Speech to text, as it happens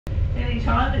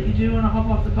time that you do want to hop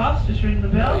off the bus, just ring the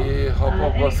bell. ये hop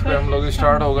off बस पे हम लोग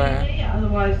start हो गए हैं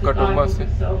Otherwise, the Katoomba guidebook से।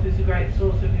 itself is a great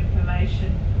source of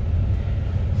information.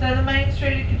 So the main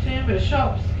street of Katoomba: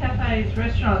 shops, cafes,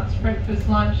 restaurants, breakfast,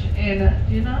 lunch, and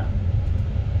dinner.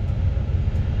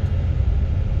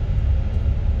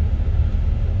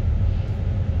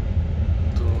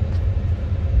 तो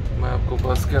मैं आपको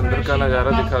बस के अंदर का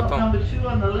नज़ारा दिखाता हूँ। Number 2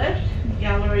 on the left,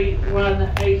 Gallery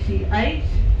 188.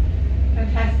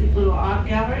 Fantastic little art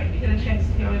gallery. You get a chance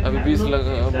to go in. अभी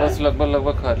बस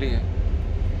लगभग खाली है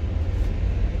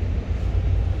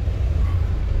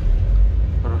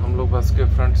और हम लोग बस के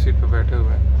फ्रंट सीट पे बैठे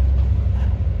हुए हैं।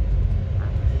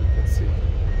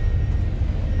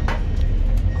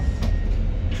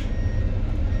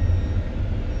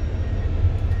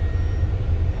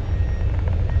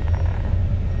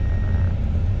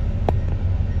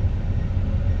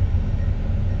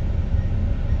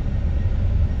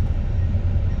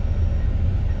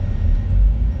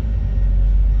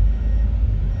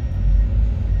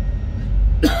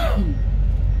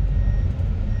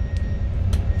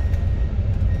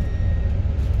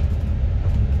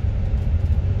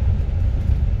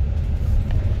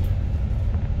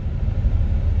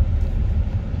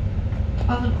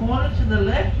 On the corner to the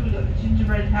left, we've got the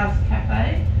Gingerbread House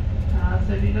Cafe.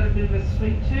 So if you've got a bit of a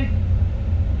sweet tooth,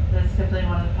 that's definitely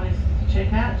one of the places to check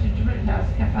out, Gingerbread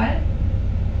House Cafe.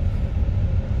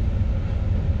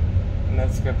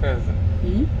 Nescafe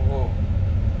वो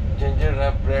ginger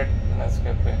rap bread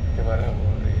Nescafe के बारे में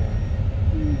बोल रही है।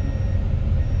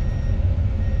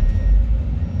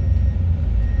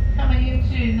 Coming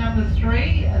into number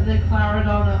 3, the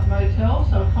Claridon Motel,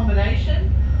 so accommodation,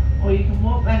 or you can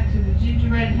walk back to the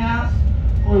Gingerbread House,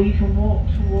 or you can walk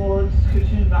towards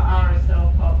Katoomba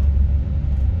RSL Pub.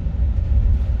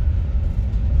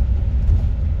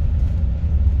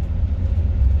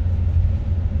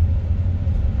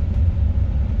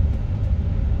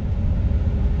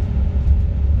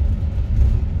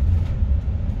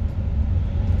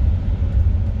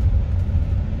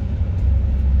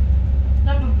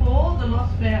 Number 4, the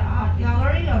Lost Bear Art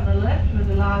Gallery on the left with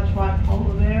the large white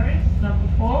polar bears. Number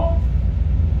 4.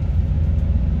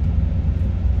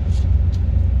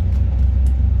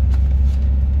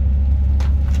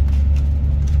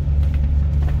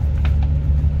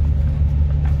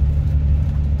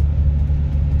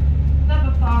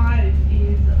 Number 5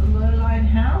 is Lurline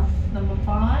House. Number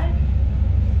 5.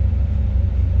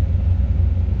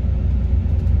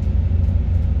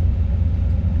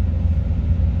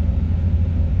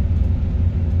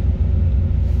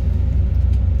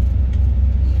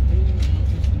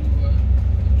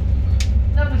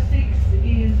 Number 6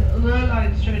 is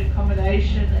Lurline Street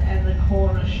Accommodation and the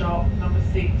Corner Shop. Number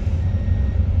 6.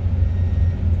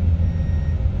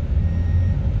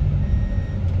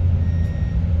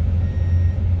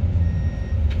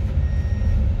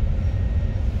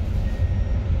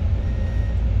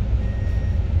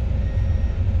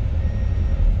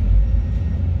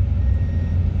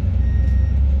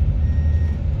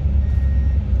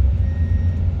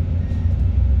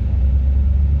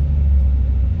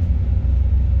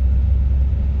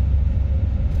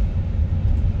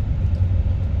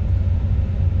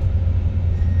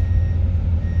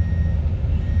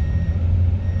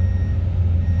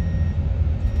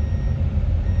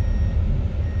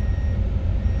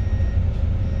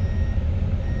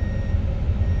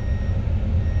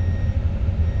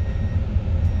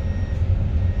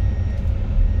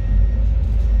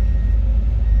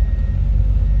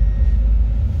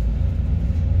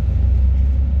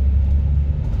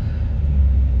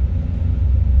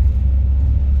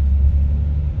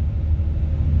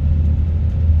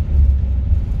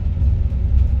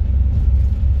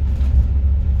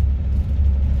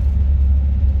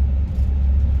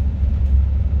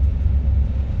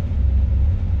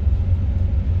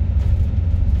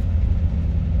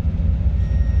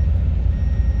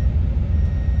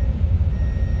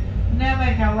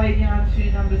 Our way down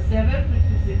to number 7, which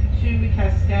is the Katoomba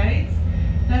Cascades.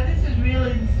 Now this is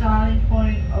really the starting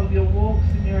point of your walks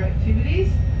and your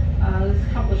activities. There's a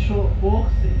couple of short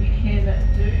walks that you can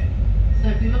do. So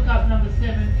if you look up number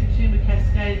 7, Katoomba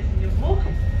Cascades in your book,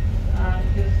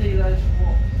 you'll see those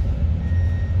walks.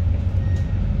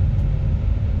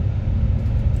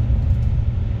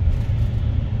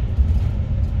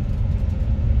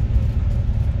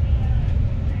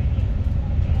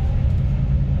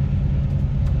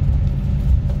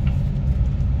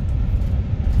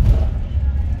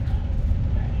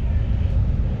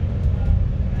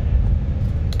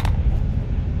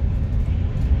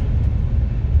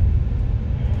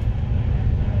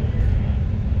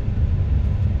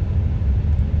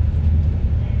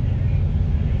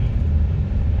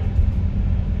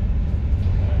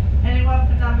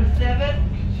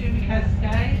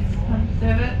 Cascades, number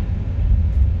 7.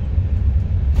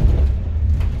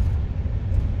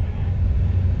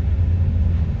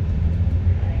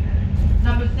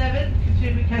 Number 7,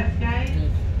 Katoomba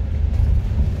Cascades.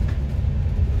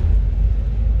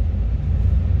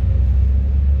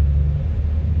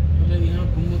 मतलब यहाँ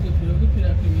घूमो के फिरोगे फिर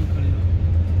आके वहीं खड़े रहो।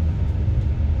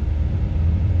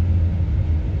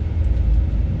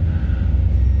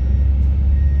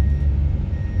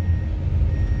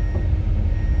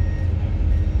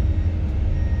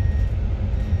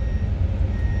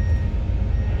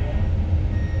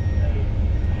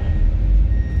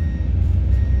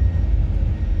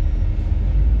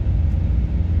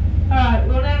 Alright,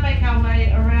 we'll now make our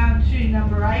way around to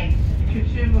number 8,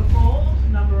 Katoomba Falls,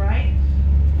 number 8.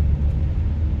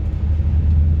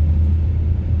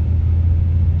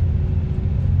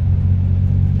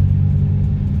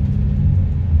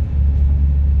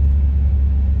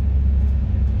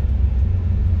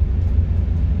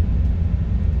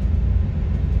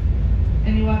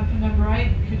 Anyone for number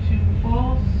 8, Katoomba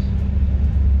Falls?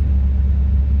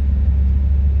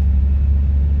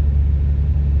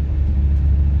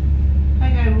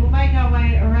 Okay, we'll make our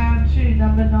way around to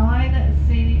number 9,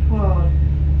 Scenic World.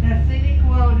 Now, Scenic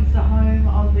World is the home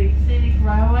of the Scenic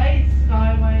Railway,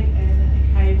 Skyway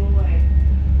and Cableway.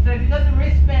 So if you've got the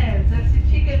wristbands, that's your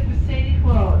ticket for Scenic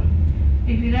World.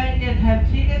 If you don't yet have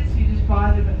tickets, you just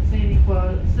buy them at Scenic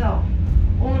World itself.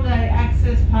 All-day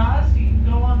access pass, you can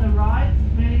go on the rides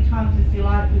as many times as you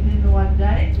like within the one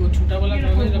day. वो छोटा वाला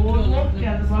कागज Beautiful रख लो boardwalk ना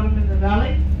down the bottom in the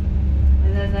valley.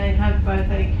 And then they have both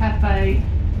a cafe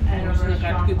and a उसने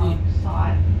काट के restaurant the. on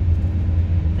site.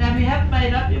 Now, if you haven't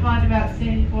made up your mind about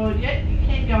Scenic World yet, you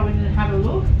can go in and have a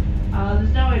look.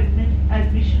 There's no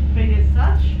admission fee as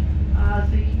such,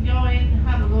 so you can go in,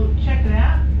 have a look, check it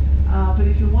out. But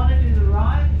if you want to do the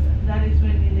rides, that is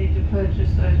when you need to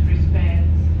purchase those wristbands.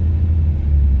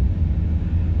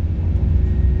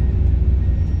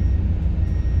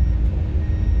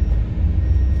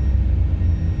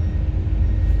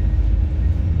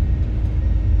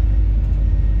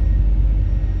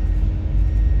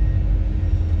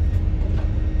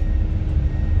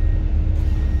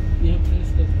 यहाँ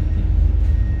press कर देते हैं।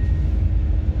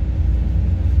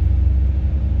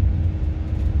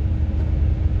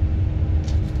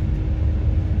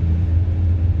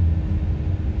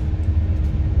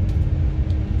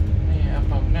 नहीं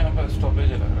अब अपने यहाँ पर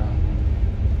stoppage लग रहा है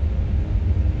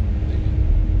देखिए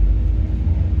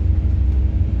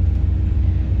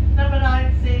Number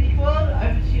 9, Scenic World,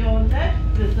 over to your left,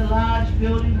 there's a large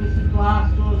building with some glass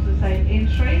doors that say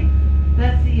entry.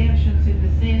 That's the entrance in the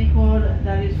Scenic World,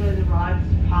 that is where the rides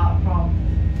depart from.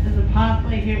 There's a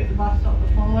pathway here at the bus stop to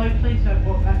follow, please don't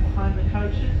walk back behind the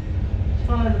coaches. Just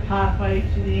follow the pathway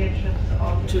to the entrance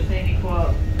of the Sure. Scenic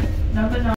World. Number 9.